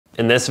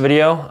In this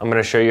video, I'm going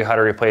to show you how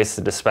to replace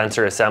the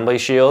dispenser assembly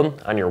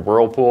shield on your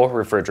Whirlpool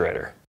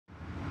refrigerator.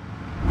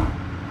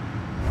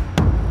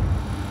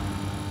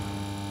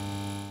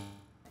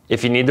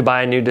 If you need to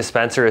buy a new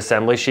dispenser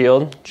assembly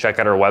shield, check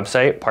out our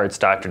website,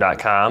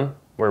 partsdoctor.com,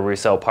 where we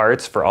sell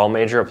parts for all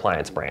major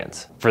appliance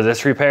brands. For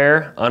this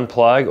repair,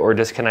 unplug or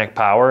disconnect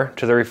power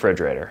to the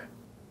refrigerator.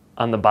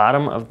 On the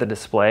bottom of the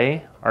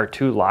display are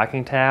two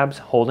locking tabs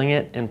holding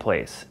it in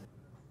place.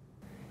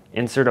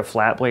 Insert a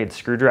flat blade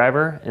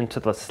screwdriver into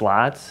the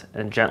slots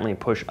and gently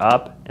push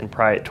up and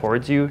pry it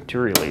towards you to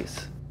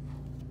release.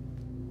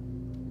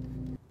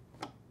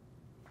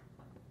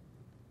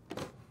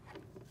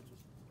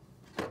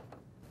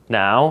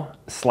 Now,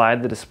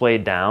 slide the display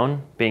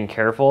down, being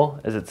careful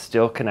as it's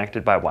still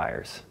connected by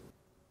wires.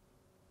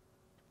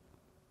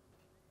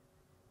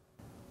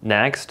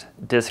 Next,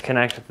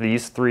 disconnect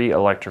these three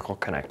electrical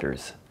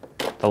connectors.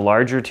 The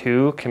larger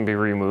two can be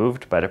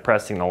removed by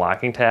depressing the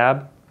locking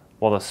tab,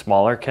 while the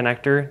smaller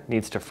connector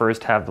needs to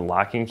first have the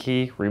locking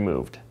key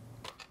removed.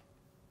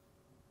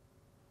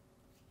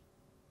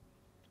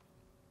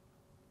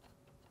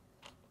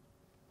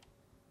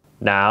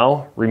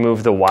 Now,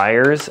 remove the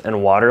wires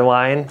and water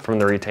line from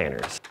the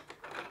retainers.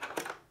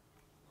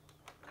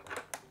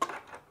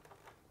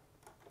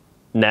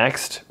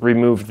 Next,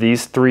 remove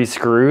these three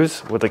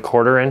screws with a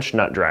 1/4-inch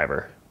nut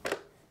driver.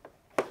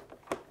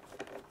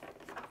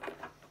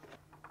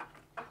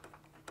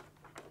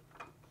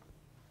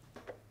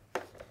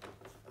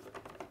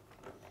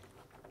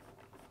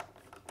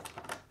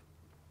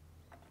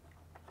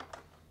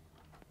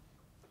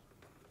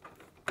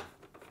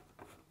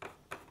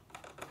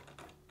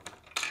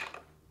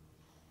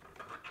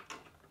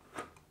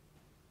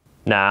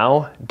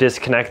 Now,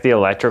 disconnect the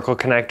electrical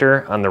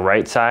connector on the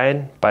right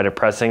side by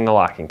depressing the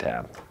locking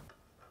tab.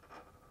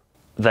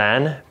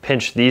 Then,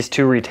 pinch these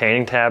two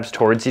retaining tabs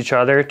towards each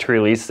other to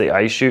release the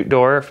ice chute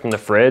door from the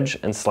fridge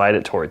and slide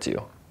it towards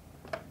you.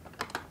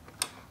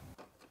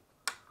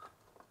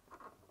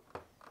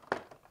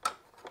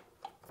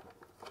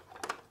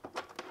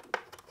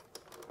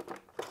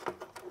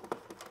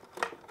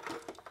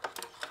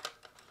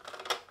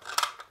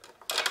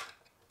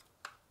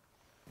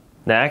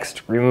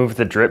 Next, remove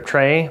the drip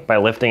tray by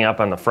lifting up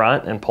on the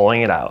front and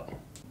pulling it out.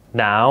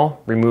 Now,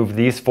 remove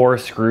these four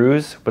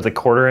screws with a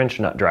 1/4-inch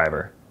nut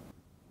driver.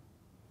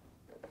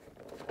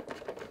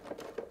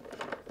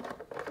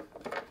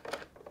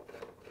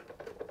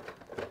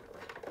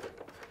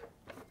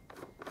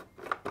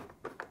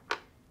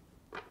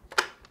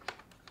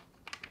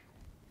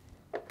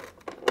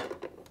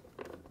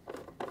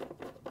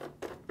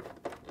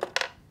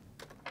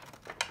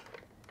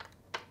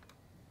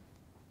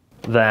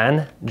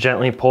 Then,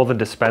 gently pull the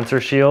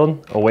dispenser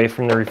shield away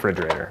from the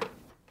refrigerator.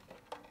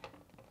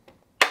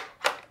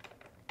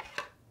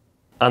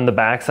 On the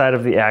back side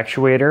of the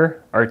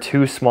actuator are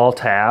two small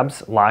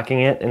tabs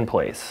locking it in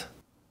place.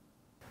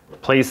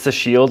 Place the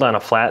shield on a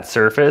flat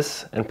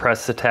surface and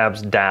press the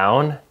tabs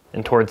down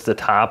and towards the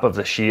top of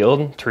the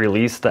shield to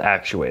release the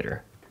actuator.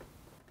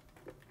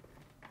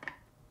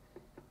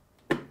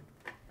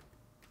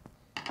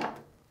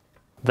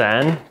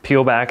 Then,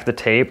 peel back the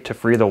tape to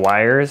free the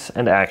wires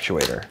and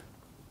actuator.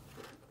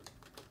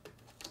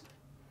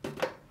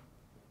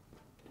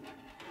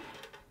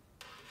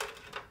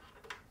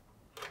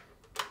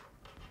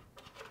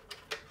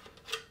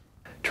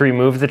 To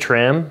remove the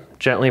trim,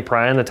 gently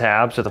pry on the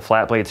tabs with a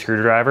flat blade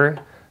screwdriver,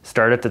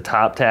 start at the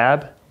top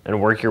tab, and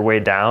work your way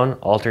down,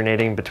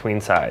 alternating between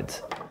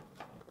sides.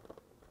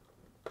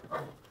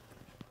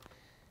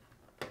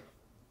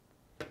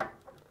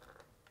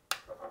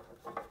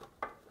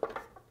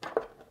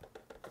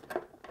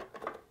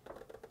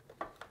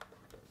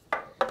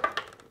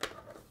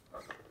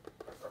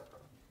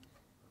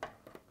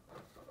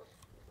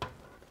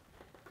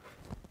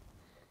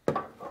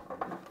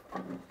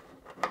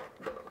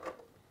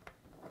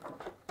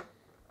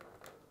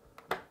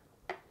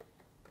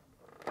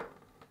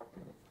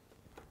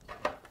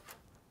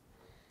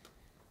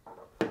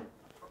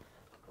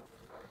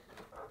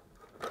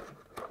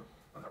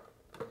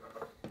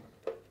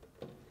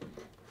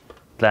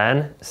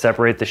 Then,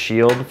 separate the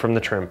shield from the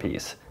trim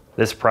piece.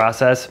 This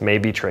process may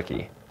be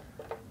tricky.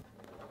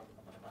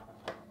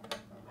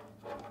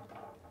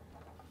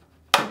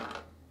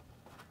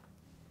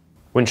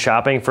 When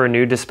shopping for a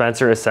new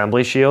dispenser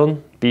assembly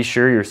shield, be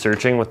sure you're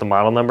searching with the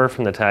model number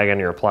from the tag on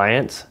your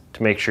appliance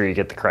to make sure you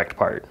get the correct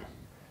part.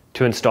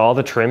 To install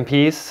the trim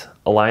piece,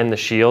 align the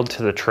shield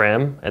to the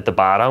trim at the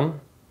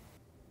bottom.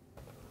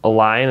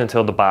 Align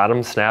until the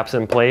bottom snaps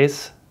in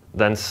place.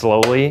 Then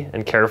slowly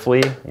and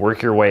carefully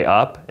work your way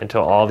up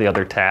until all the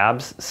other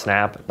tabs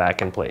snap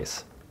back in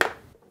place.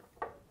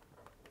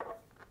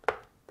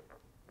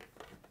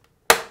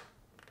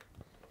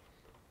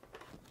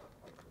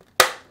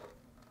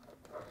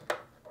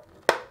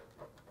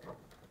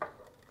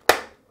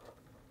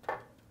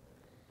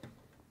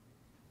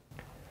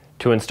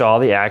 To install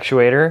the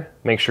actuator,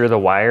 make sure the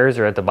wires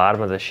are at the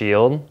bottom of the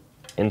shield.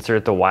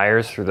 Insert the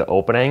wires through the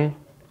opening.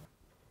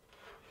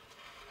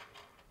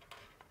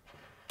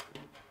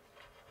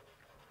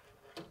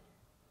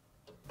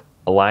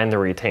 align the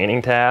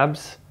retaining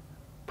tabs,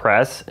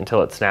 press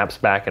until it snaps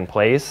back in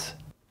place,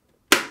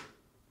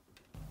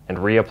 and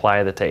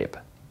reapply the tape.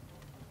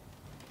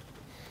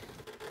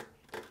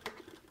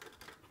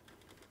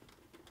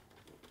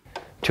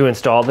 To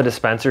install the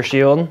dispenser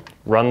shield,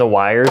 run the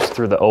wires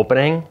through the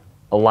opening,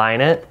 align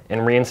it,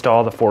 and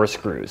reinstall the 4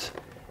 screws.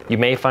 You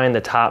may find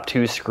the top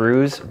 2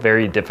 screws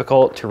very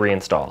difficult to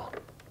reinstall.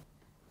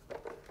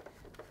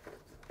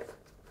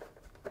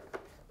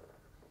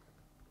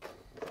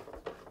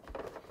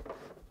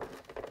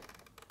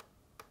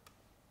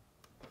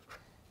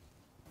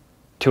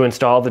 To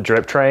install the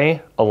drip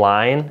tray,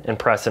 align and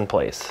press in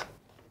place.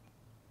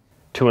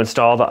 To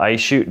install the ice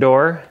chute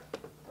door,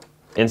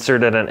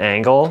 insert at an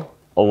angle,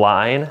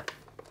 align,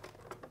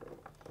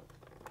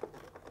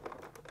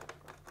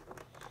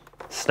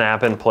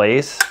 snap in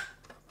place,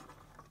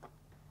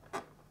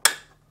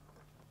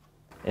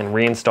 and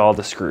reinstall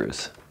the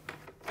screws.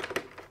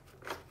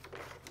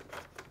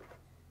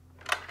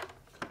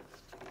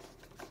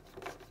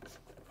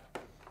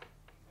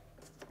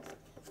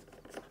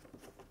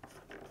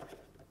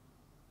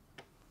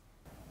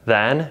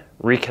 Then,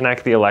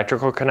 reconnect the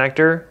electrical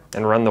connector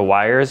and run the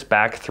wires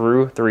back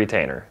through the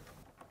retainer.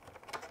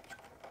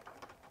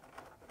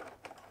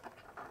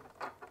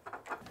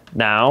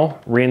 Now,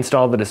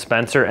 reinstall the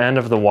dispenser end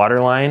of the water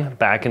line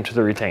back into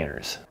the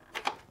retainers.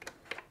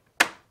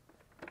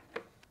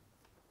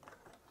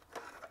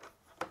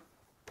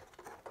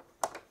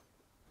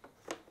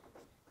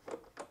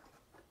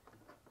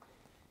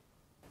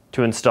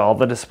 To install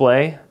the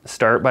display,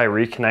 start by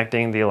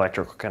reconnecting the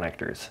electrical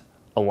connectors.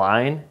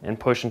 Align and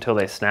push until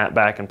they snap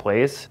back in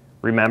place.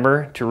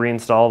 Remember to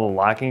reinstall the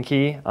locking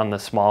key on the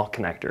small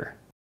connector.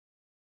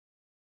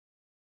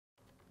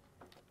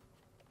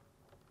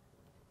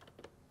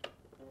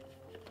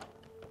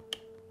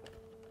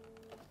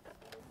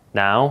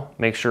 Now,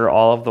 make sure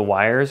all of the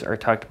wires are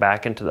tucked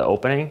back into the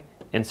opening.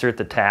 Insert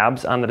the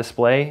tabs on the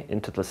display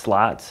into the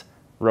slots,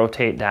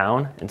 rotate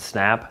down, and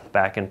snap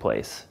back in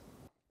place.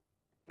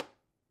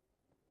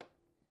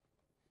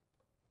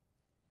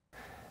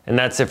 And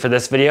that's it for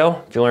this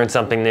video. If you learned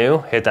something new,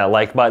 hit that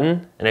like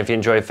button. And if you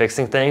enjoy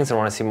fixing things and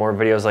want to see more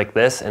videos like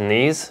this and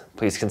these,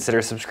 please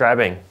consider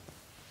subscribing.